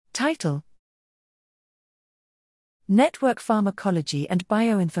Title: Network Pharmacology and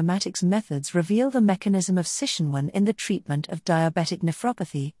Bioinformatics Methods Reveal the Mechanism of Sishenwan in the Treatment of Diabetic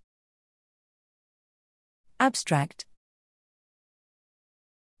Nephropathy. Abstract.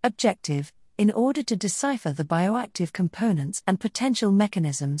 Objective: in order to decipher the bioactive components and potential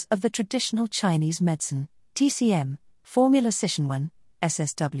mechanisms of the traditional Chinese medicine, TCM, formula Sishenwan,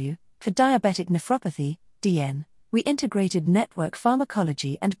 SSW, for diabetic nephropathy, DN, we integrated network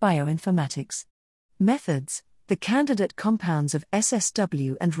pharmacology and bioinformatics. Methods: the candidate compounds of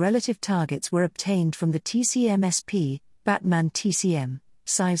SSW and relative targets were obtained from the TCM-SP, Batman TCM,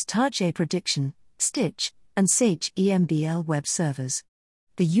 Size Target Prediction, Stitch, and Sage EMBL web servers.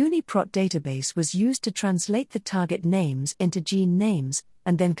 The UniProt database was used to translate the target names into gene names,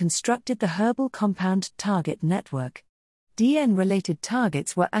 and then constructed the herbal compound target network. DN-related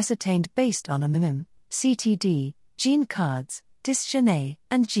targets were ascertained based on MMM, CTD, gene cards, dysGene,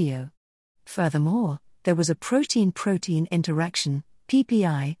 and GEO. Furthermore, there was a protein-protein interaction,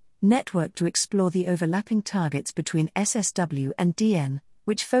 PPI, network to explore the overlapping targets between SSW and DN,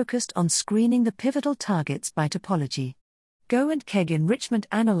 which focused on screening the pivotal targets by topology. Go and KEGG enrichment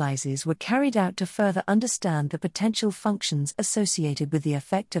analyses were carried out to further understand the potential functions associated with the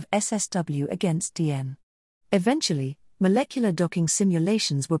effect of SSW against DN. Eventually, molecular docking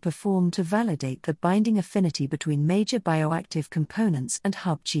simulations were performed to validate the binding affinity between major bioactive components and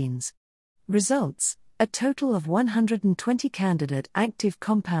hub genes. Results: a total of 120 candidate active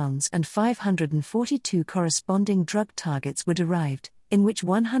compounds and 542 corresponding drug targets were derived, in which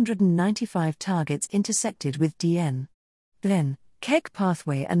 195 targets intersected with DN. Then, KEGG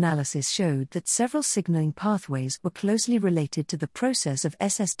pathway analysis showed that several signaling pathways were closely related to the process of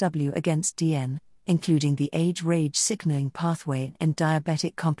SSW against DN, including the age-range signaling pathway and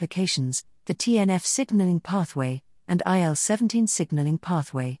diabetic complications, the TNF signaling pathway, and IL-17 signaling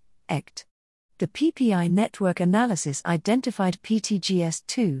pathway, ECT. The PPI network analysis identified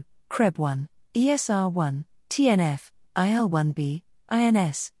PTGS2, CREB1, ESR1, TNF, IL-1B,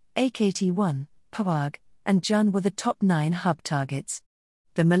 INS, AKT1, PAWAG, and JUN were the top 9 hub targets.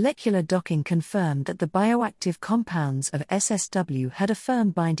 The molecular docking confirmed that the bioactive compounds of SSW had a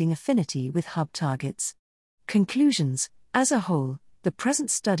firm binding affinity with hub targets. Conclusions: as a whole, the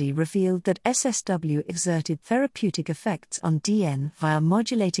present study revealed that SSW exerted therapeutic effects on DN via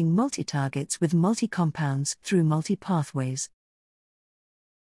modulating multi-targets with multi-compounds through multi-pathways.